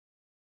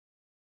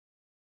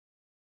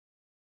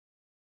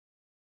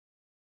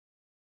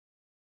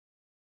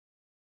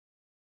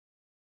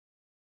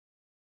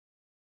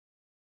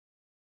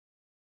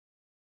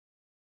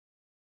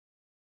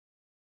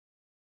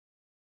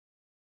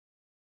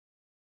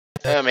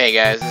Hey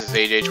guys, this is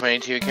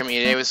AJ22 coming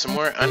today with some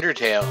more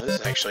Undertale.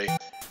 This is actually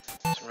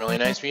some really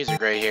nice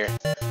music right here.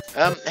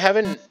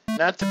 Having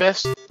not the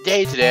best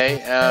day today.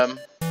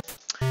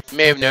 You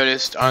may have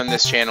noticed on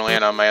this channel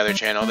and on my other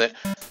channel that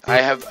I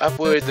have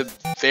uploaded the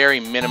very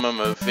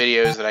minimum of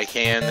videos that I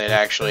can that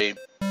actually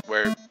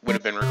would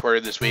have been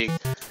recorded this week.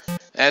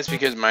 That's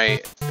because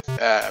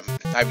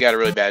I've got a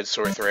really bad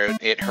sore throat.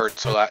 It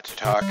hurts a lot to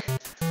talk.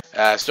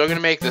 Still gonna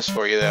make this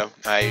for you though.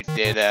 I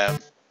did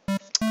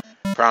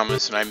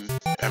promise, and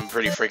I'm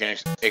pretty freaking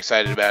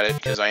excited about it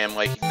because I am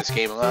liking this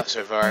game a lot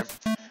so far.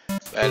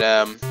 But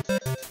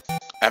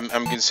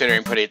I'm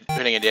considering putting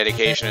a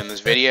dedication in this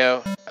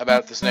video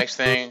about this next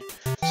thing.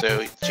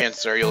 So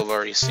chances are you'll have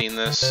already seen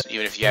this,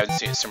 even if you haven't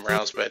seen it somewhere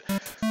else. But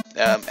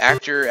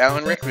actor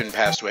Alan Rickman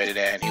passed away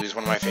today, and he was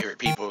one of my favorite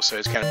people, so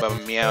it's kind of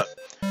bumming me out.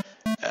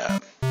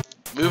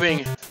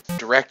 Moving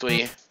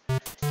directly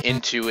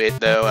into it,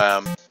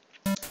 though,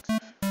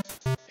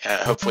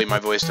 hopefully my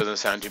voice doesn't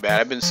sound too bad.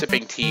 I've been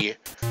sipping tea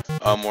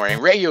all morning,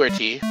 regular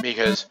tea,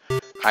 because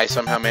I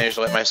somehow managed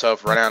to let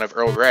myself run out of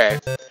Earl Grey.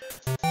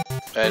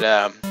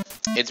 But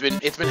it's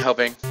been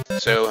helping,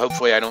 so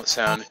hopefully I don't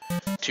sound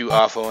too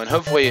awful, and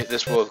hopefully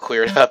this will have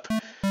cleared up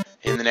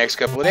in the next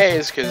couple of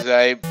days, because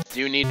I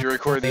do need to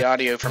record the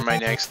audio from my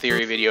next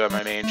theory video on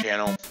my main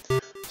channel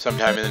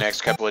sometime in the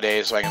next couple of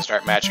days so I can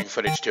start matching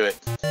footage to it.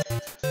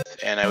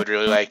 And I would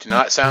really like to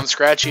not sound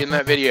scratchy in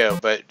that video,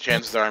 but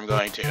chances are I'm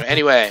going to.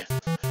 Anyway,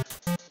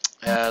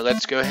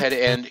 let's go ahead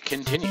and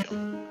continue.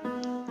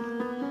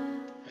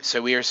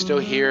 So we are still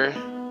here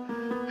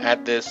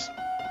at this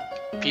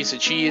piece of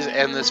cheese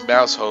and this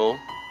mouse hole.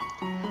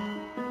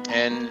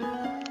 And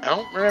I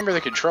don't remember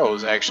the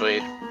controls, actually,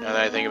 now that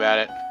I think about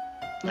it.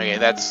 Okay,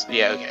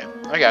 okay.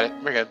 I got it.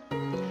 We're good.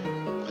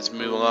 Let's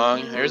move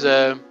along. There's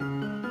a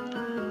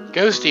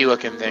ghosty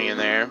looking thing in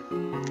there.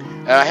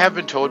 I have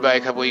been told by a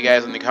couple of you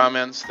guys in the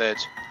comments that,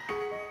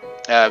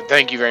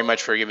 thank you very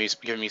much for giving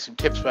me some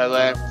tips, by the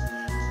way,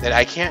 that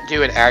I can't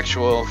do an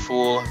actual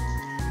full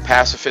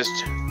pacifist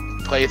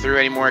playthrough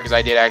anymore because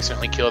I did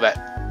accidentally kill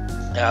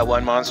that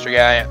one monster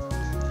guy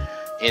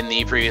in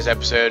the previous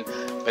episode.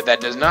 But that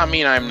does not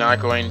mean I'm not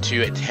going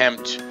to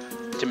attempt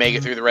to make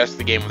it through the rest of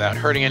the game without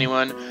hurting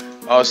anyone.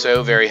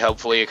 Also, very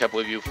helpfully, a couple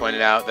of you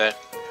pointed out that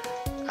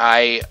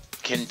I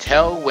can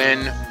tell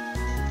when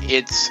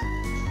it's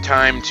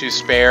time to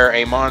spare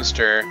a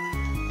monster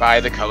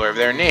by the color of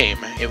their name.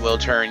 It will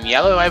turn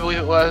yellow, I believe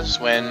it was,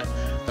 when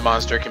the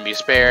monster can be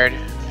spared.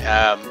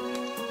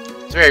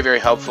 It's very, very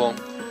helpful.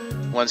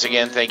 Once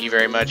again, thank you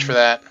very much for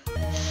that.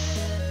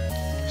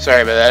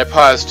 Sorry about that. I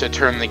paused to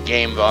turn the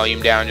game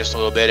volume down just a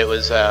little bit. It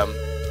was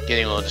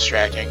getting a little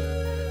distracting.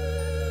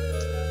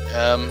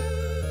 Can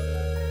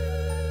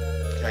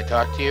I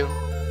talk to you?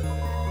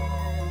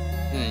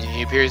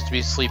 He appears to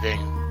be sleeping.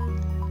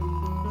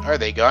 Are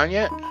they gone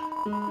yet?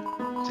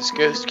 This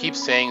ghost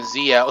keeps saying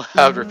Z out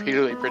loud,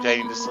 repeatedly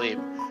pretending to sleep.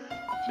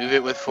 Move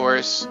it with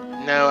force.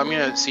 No, I'm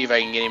gonna see if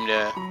I can get him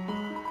to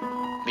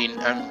be.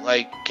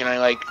 Can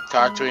I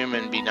talk to him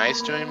and be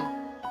nice to him?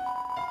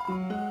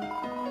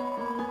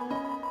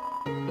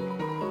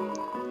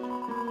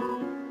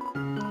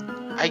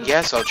 I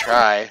guess I'll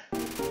try.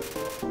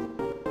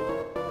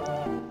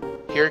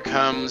 Here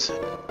comes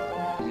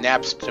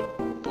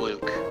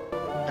Napstablook.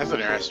 That's an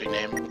interesting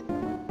name.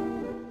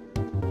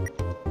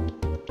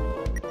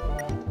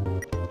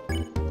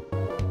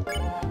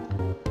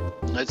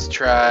 Let's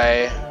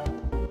try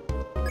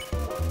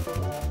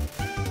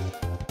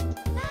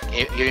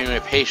giving him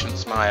a patient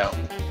smile.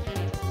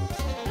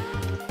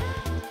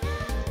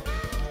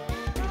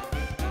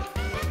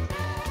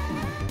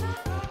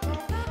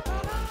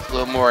 It's a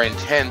little more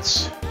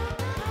intense.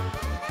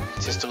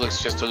 It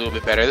looks just a little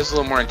bit better. This is a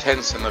little more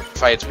intense than the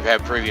fights we've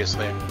had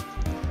previously.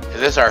 Is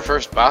this our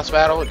first boss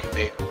battle? It could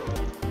be.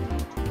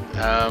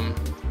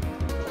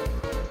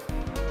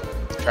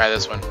 Try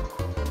this one.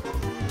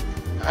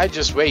 I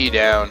just weigh you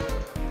down.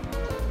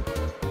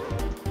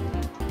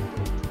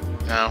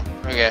 No,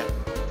 okay.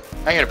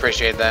 I can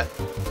appreciate that.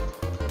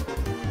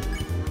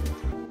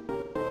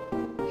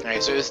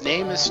 Alright, so his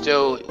name is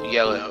still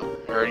yellow.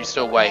 Or he's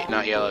still white,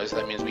 not yellow, so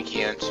that means we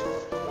can't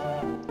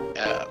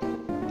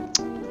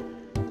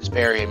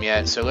spare him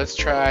yet. So let's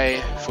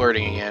try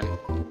flirting again.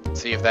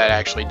 See if that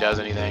actually does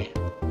anything.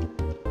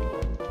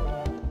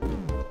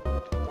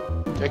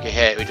 Took a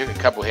hit. We took a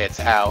couple hits.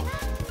 Ow.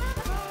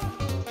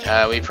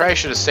 We probably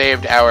should have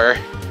saved our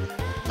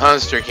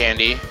monster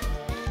candy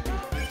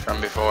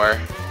from before.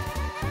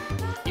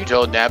 You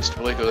told Naps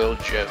to make a little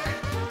joke.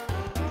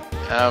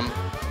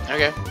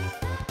 Okay.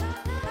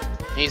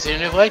 He seemed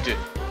to have liked it,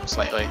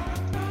 slightly.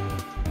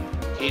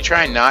 Can you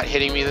try not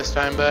hitting me this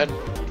time, bud?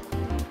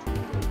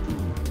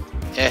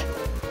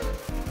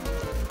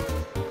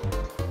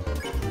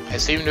 I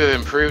seem to have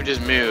improved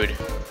his mood.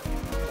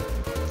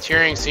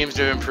 Cheering seems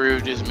to have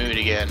improved his mood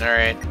again.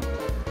 Alright.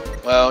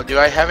 Well, do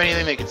I have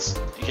anything that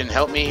can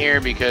help me here?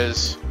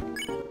 Because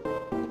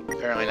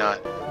apparently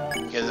not.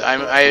 Because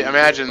I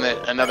imagine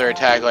that another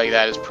attack like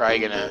that is probably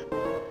gonna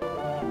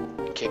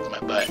kick my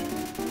butt.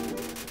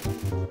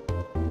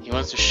 He He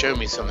wants to show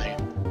me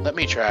something. Let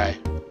me try.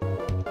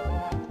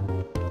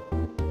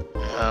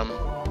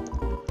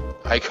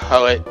 I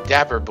call it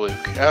Dapper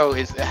Bluke. Oh,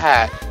 it's the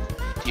hat.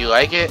 Do you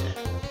like it?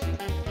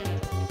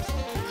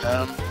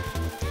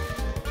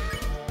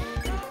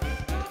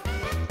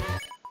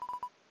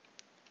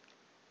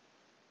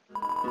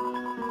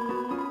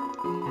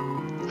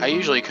 I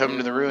usually come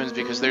to the ruins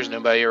because there's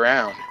nobody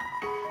around.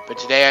 But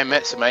today I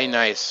met somebody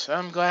nice.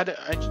 I'm glad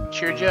I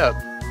cheered you up.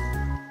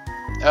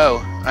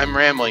 Oh, I'm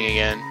rambling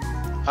again.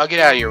 I'll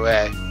get out of your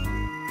way.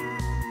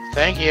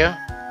 Thank you.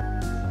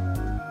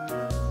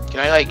 Can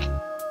I, like,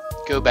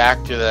 go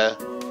back to the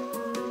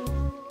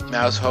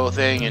mouse hole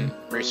thing and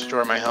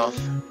restore my health?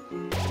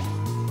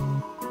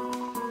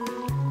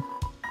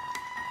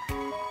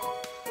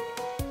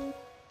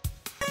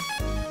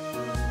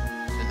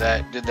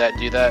 Did that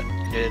do that?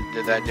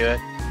 Did that do it?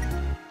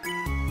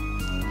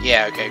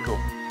 Yeah, okay, cool.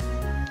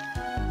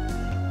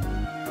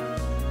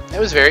 That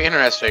was very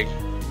interesting.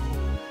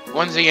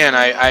 Once again,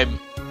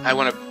 I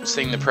want to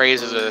sing the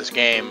praises of this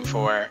game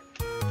for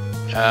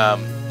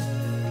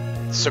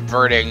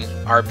subverting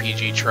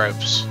RPG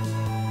tropes.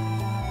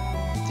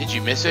 Did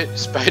you miss it?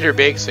 Spider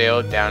Bake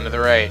Sale down to the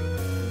right.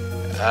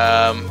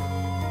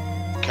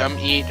 Come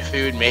eat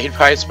food made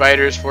by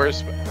spiders for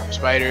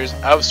spiders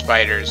of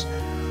spiders.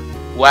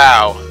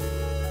 Wow.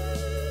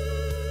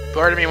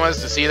 Part of me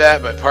wants to see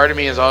that, but part of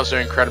me is also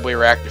incredibly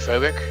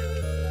arachnophobic.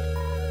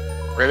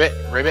 Ribbit,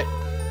 ribbit,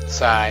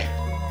 sigh.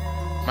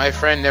 My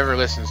friend never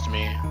listens to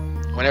me.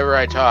 Whenever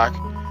I talk,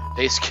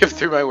 they skip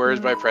through my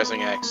words by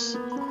pressing X.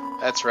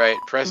 That's right,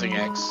 pressing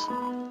X.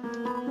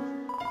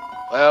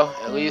 Well,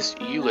 at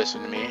least you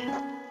listen to me.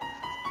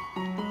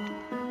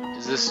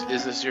 Is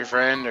this your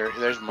friend, or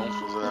there's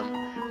multiples of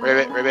them?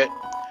 Ribbit, ribbit.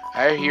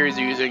 I hear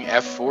using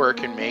F4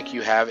 can make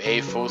you have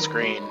a full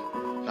screen.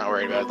 Not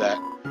worried about that.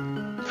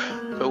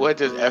 But what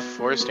does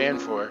F4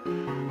 stand for?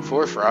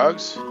 4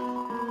 frogs?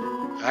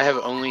 I have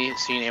only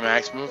seen a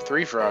maximum of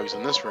 3 frogs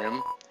in this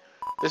room.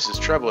 This is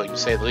troubling, to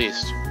say the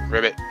least.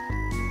 Ribbit.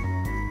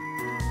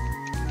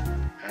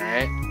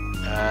 Alright.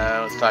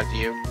 Let's talk to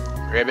you.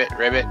 Ribbit,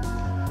 ribbit.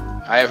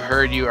 I have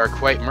heard you are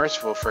quite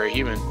merciful for a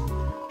human.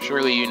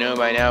 Surely you know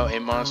by now a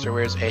monster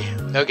wears a...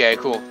 Okay,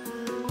 cool.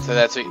 So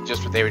that's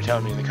just what they were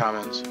telling me in the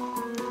comments.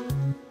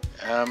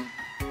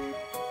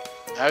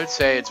 I would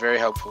say it's very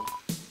helpful.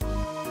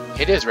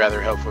 It is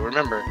rather helpful.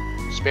 Remember,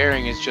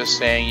 sparing is just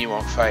saying you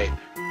won't fight.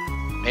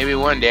 Maybe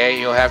one day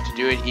you'll have to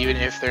do it even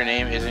if their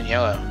name isn't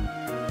yellow.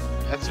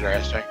 That's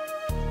interesting.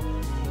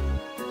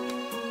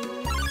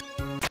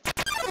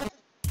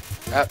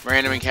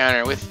 Random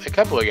encounter with a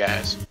couple of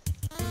guys.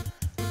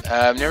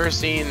 I've never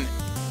seen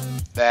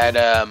that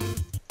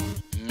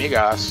Big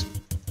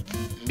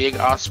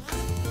Osp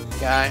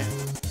guy.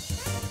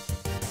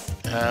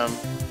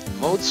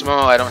 Mold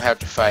Small I don't have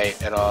to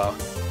fight at all.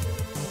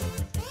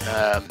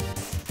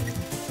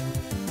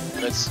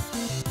 Let's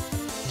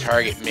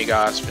target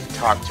Migosp and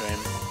talk to him.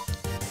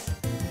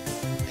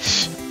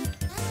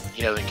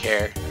 He doesn't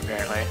care,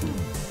 apparently.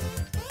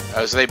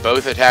 Oh, so they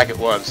both attack at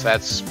once.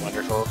 That's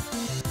wonderful.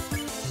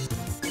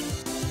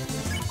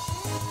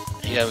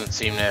 He doesn't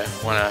seem to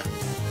want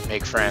to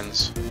make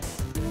friends.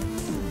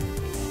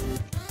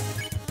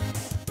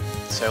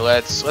 So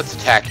let's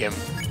attack him.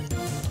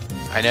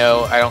 I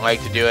know I don't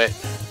like to do it,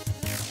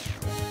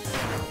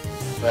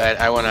 but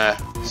I want to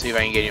see if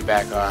I can get him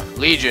back off.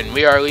 Legion,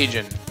 we are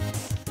Legion.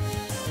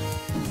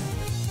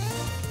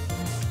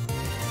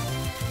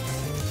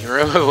 Your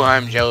row of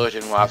lime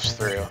gelatin wafts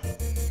through.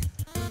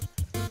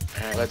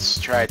 Alright, let's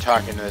try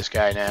talking to this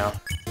guy now.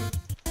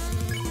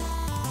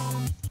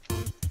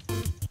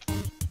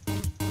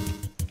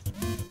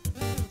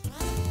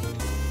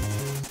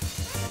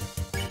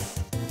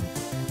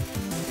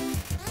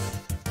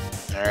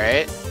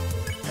 Alright.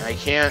 I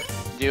can't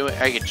do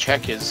it. I can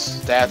check his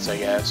stats, I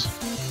guess.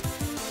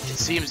 It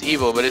seems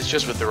evil, but it's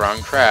just with the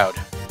wrong crowd.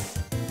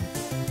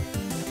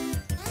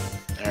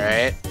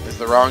 Alright. Is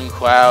the wrong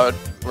crowd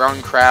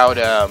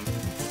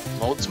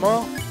Mold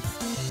Small?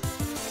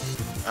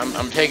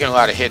 I'm taking a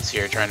lot of hits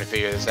here trying to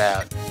figure this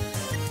out.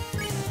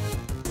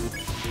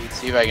 Let's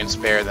see if I can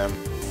spare them.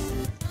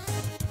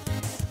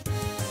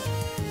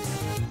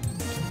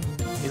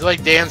 He's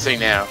like dancing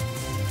now.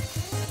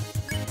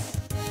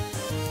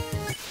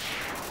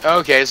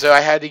 Okay, so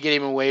I had to get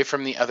him away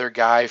from the other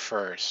guy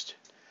first.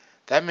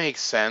 That makes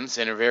sense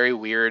in a very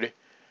weird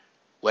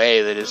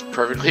way that is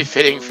perfectly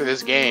fitting for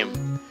this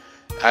game.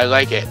 I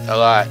like it a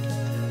lot.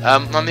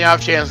 On the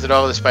off chance that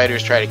all the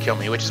spiders try to kill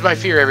me, which is my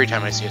fear every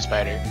time I see a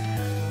spider,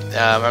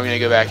 I'm going to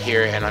go back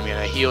here and I'm going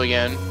to heal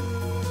again.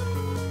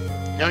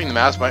 Knowing the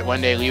mouse might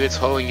one day leave its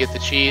hole and get the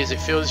cheese, it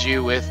fills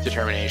you with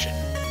determination.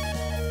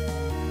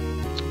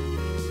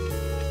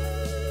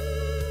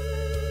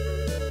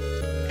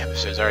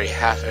 Episode's already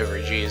half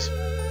over, geez.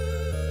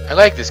 I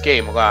like this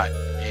game a lot.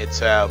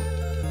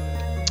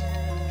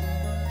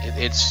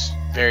 It's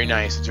very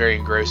nice. It's very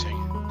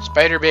engrossing.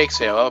 Spider Bake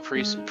Sale. All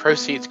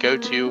proceeds go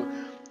to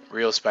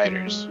real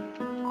spiders.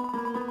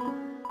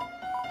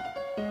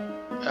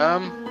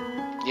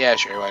 Yeah,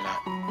 sure, why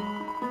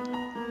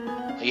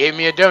They gave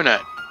me a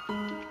donut.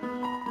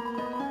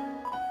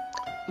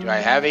 Do I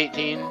have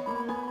 18?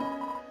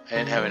 I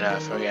didn't have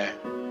enough. Okay.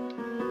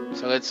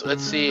 So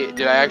let's see.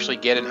 Did I actually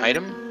get an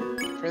item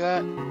for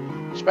that?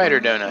 Spider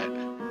donut.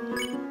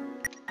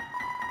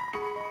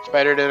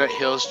 Spider donut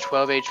heals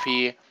 12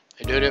 HP.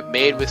 A donut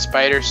made with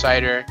spider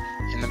cider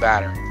in the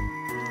batter.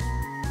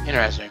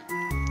 Interesting.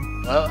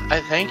 Well,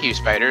 I thank you,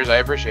 spiders. I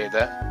appreciate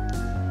that.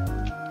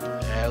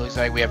 It looks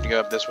like we have to go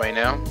up this way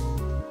now.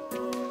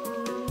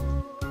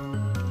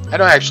 I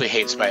don't actually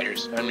hate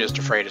spiders. I'm just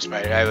afraid of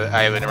spiders.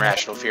 I have an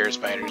irrational fear of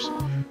spiders.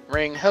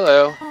 Ring.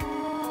 Hello.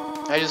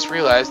 I just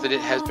realized that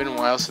it has been a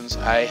while since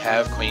I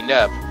have cleaned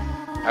up.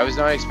 I was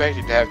not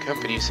expecting to have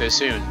company so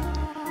soon.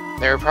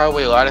 There are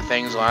probably a lot of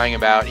things lying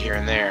about here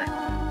and there.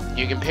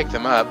 You can pick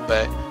them up,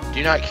 but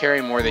do not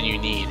carry more than you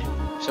need.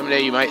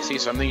 Someday you might see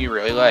something you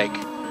really like.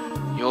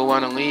 You will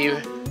want to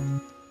leave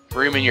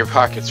room in your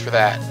pockets for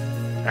that.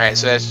 Alright,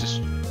 so that's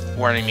just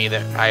warning me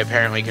that I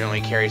apparently can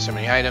only carry so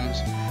many items.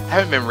 I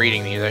haven't been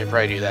reading these, I should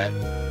probably do that.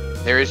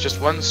 There is just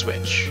one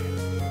switch.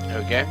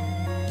 Okay.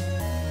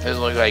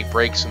 Doesn't look like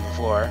breaks in the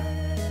floor.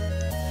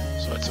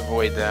 So let's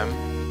avoid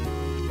them.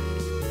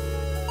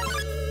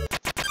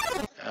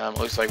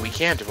 Looks like we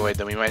can't avoid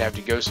them. We might have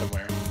to go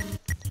somewhere.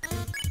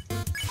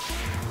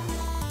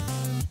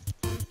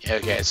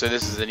 Okay, so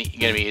this is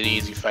gonna be an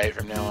easy fight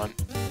from now on.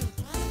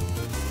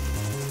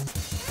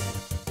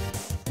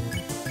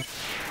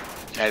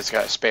 I just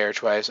got a spare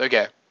twice.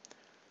 Okay.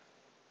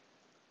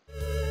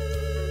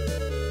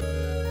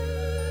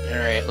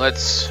 Alright,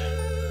 let's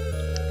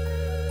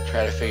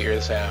try to figure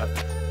this out.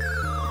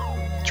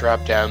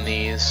 Drop down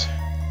these.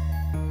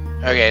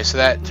 Okay, so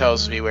that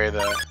tells me where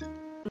the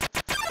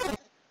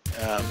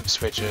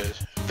switch is.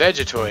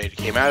 Vegetoid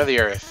came out of the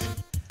earth.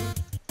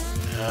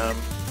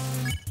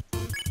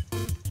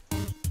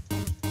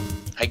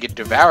 I could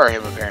devour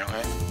him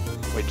apparently,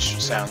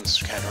 which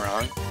sounds kind of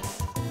wrong.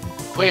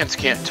 Plants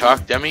can't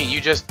talk, dummy.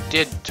 You just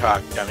did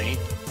talk, dummy.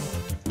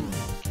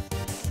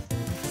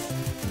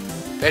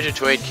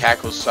 Vegetoid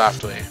cackles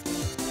softly.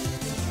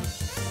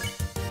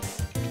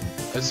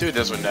 Let's see what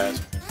this one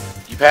does.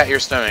 You pat your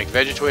stomach.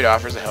 Vegetoid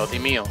offers a healthy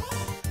meal.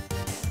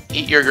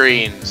 Eat your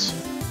greens.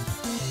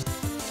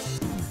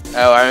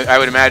 Oh, I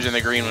would imagine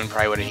the green one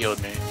probably would have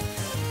healed me.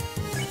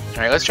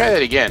 Alright, let's try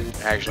that again,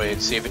 actually,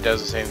 and see if it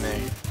does the same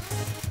thing.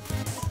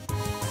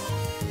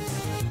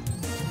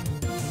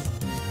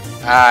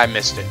 Ah, I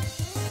missed it.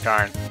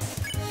 Darn.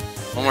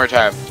 One more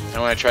time. I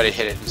want to try to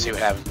hit it and see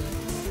what happens.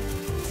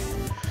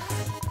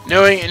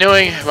 Knowing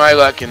my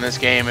luck in this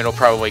game, it'll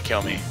probably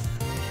kill me.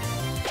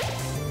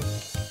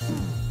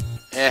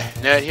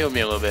 No, it healed me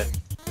a little bit.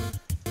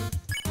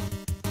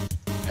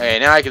 Okay,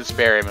 now I can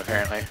spare him,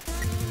 apparently.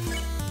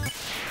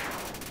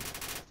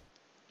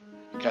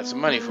 Got some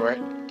money for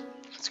it.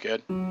 That's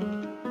good.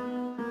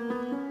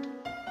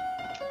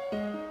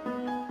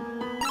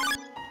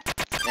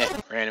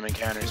 Random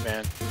encounters,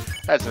 man.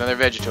 That's another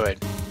Vegetoid.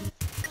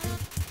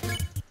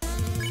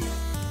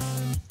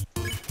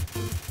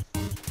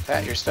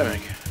 Pat your stomach.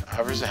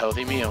 Offers a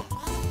healthy meal.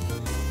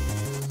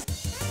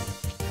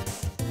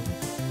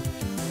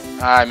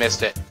 Ah, I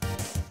missed it.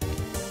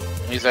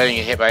 At least I didn't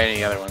get hit by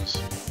any other ones.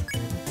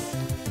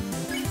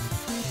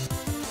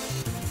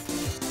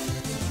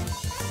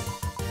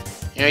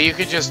 You know, you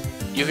could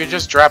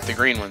just drop the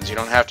green ones. You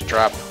don't have to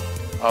drop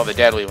all the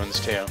deadly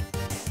ones too.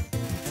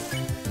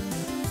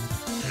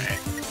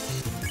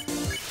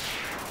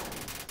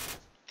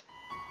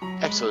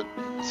 Excellent.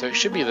 So it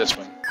should be this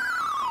one.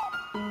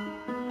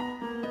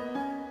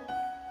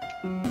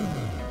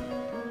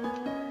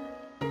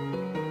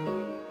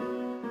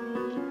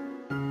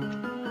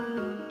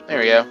 There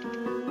we go.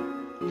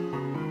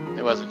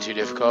 It wasn't too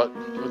difficult.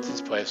 What's this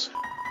place?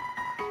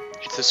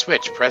 It's a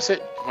switch. Press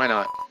it. Why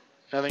not?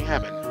 Nothing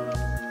happened.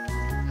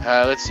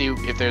 Let's see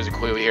if there's a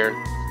clue here.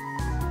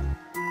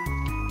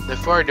 The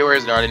far door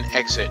is not an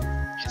exit.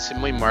 It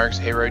simply marks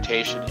a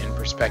rotation in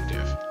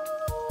perspective.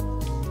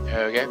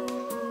 Okay.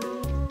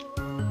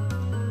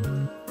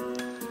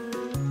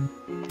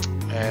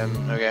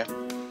 Okay.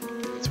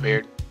 That's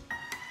weird.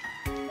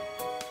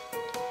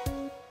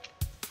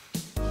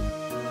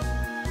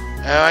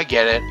 Oh, I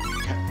get it.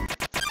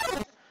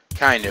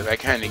 Kind of. I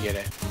kind of get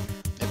it.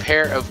 A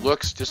pair of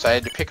looks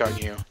decided to pick on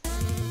you.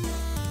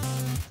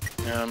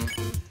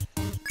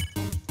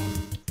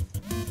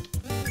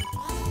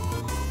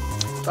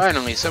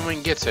 Finally,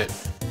 someone gets it.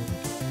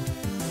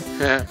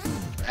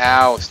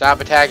 Ow, stop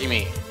attacking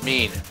me.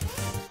 Mean.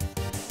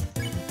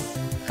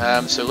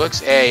 So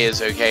looks A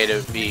is okay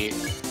to be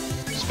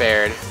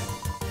spared.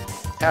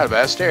 How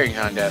about a staring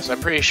contest? I'm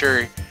pretty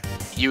sure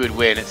you would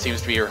win. It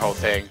seems to be your whole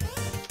thing.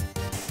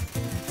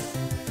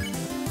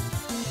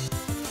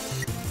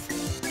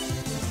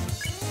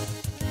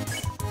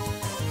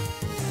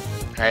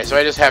 Alright, so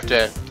I just have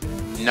to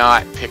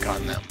not pick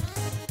on them.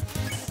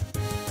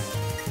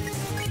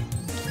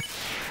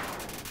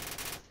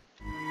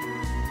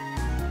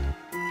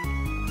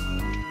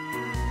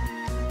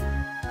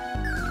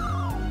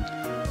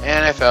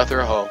 And I fell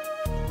through a hole.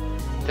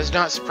 Does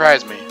not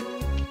surprise me.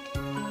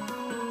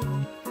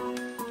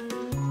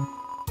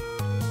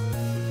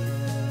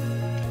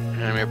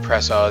 And I'm gonna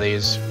press all of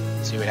these,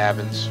 see what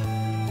happens.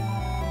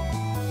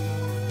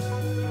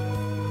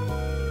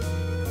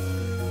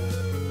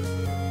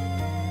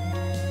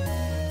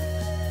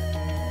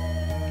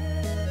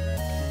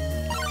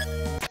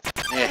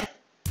 Yeah.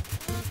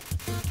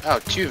 Oh,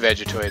 2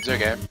 Vegetoids,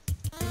 okay.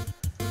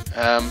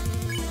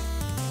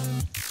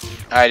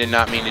 I did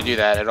not mean to do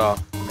that at all.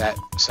 That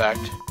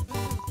sucked.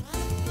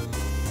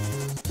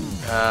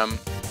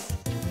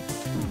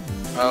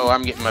 Oh,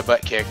 I'm getting my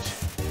butt kicked.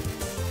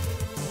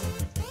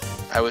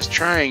 I was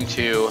trying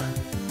to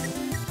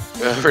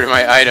go over to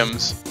my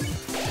items,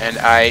 and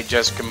I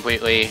just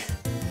completely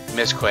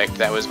misclicked.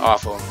 That was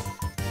awful.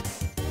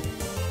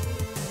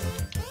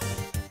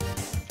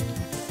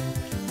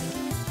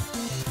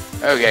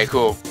 Okay,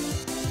 cool.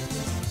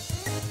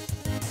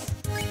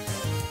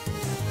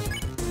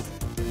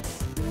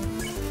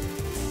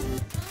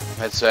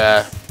 Let's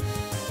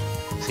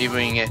see if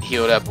we can get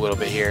healed up a little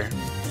bit here.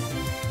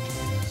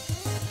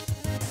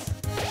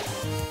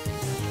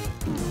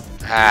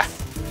 Ah.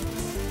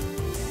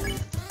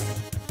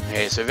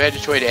 Okay, so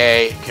Vegetoid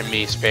A can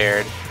be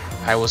spared.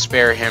 I will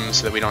spare him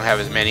so that we don't have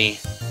as many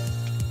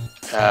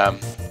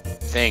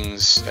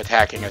things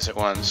attacking us at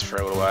once for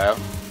a little while.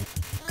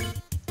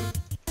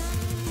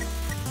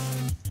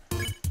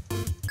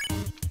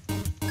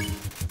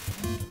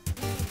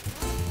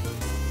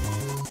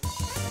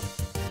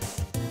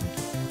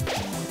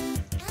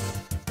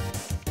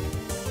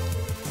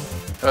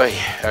 Oh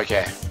yeah,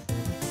 okay.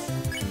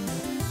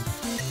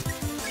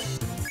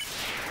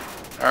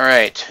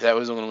 Alright, that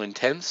was a little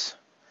intense.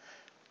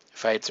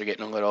 Fights are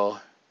getting a little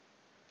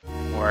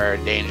more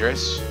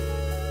dangerous.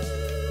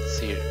 Let's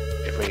see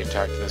if we can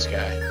talk to this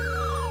guy.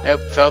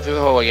 Nope, fell through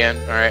the hole again.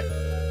 Alright.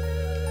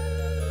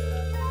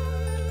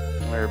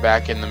 We're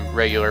back in the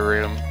regular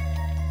room.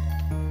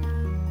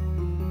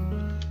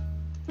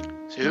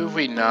 So who have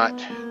we not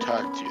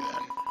talked to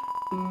then?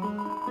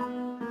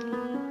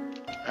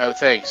 Oh,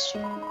 thanks.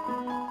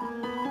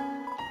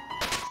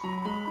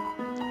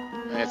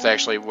 That's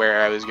actually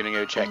where I was gonna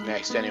go check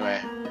next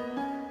anyway.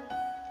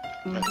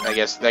 I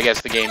guess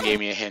the game gave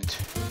me a hint.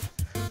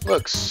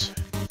 Looks.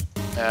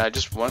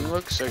 Just one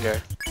looks? Okay.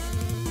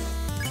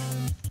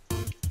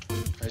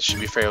 This should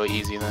be fairly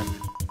easy then.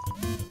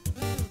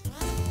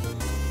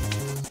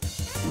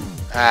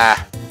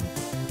 Ah.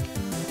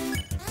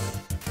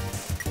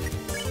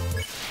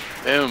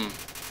 Boom.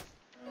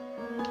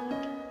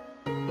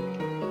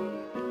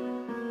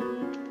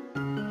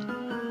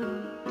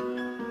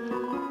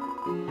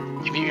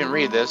 If you can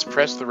read this,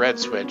 press the red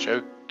switch.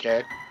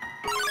 Okay.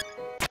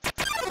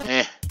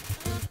 Eh.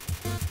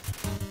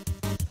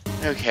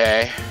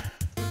 Okay.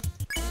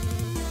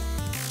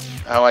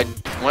 Oh,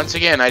 once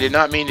again, I did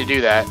not mean to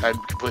do that. I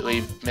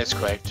completely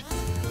misclicked.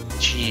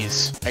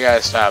 Jeez. I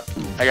gotta stop.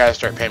 I gotta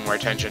start paying more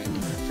attention.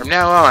 From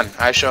now on,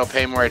 I shall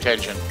pay more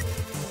attention.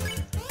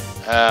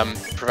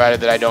 Provided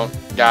that I don't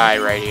die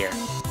right here.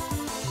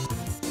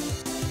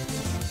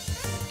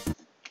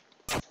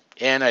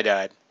 And I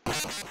died.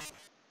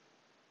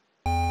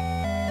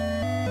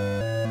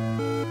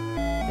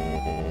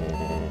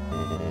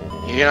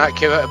 You cannot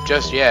give up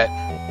just yet.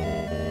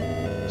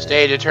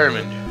 Stay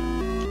determined.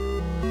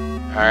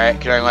 Alright,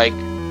 can I, like,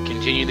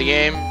 continue the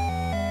game?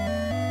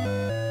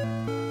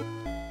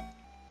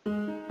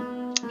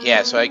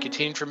 Yeah, so I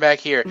continued from back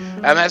here.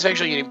 That's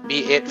actually going to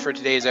be it for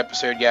today's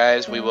episode,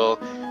 guys. We will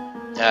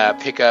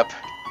pick up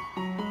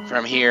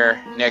from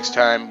here next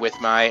time with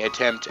my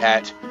attempt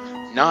at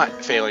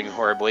not failing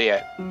horribly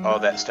at all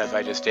that stuff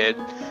I just did.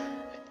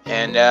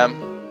 And,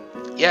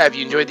 yeah, if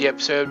you enjoyed the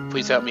episode,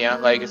 please help me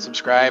out, like and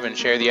subscribe, and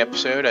share the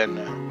episode, and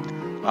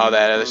all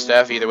that other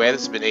stuff. Either way,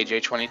 this has been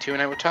AJ22,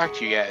 and I will talk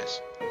to you guys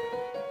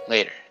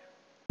later.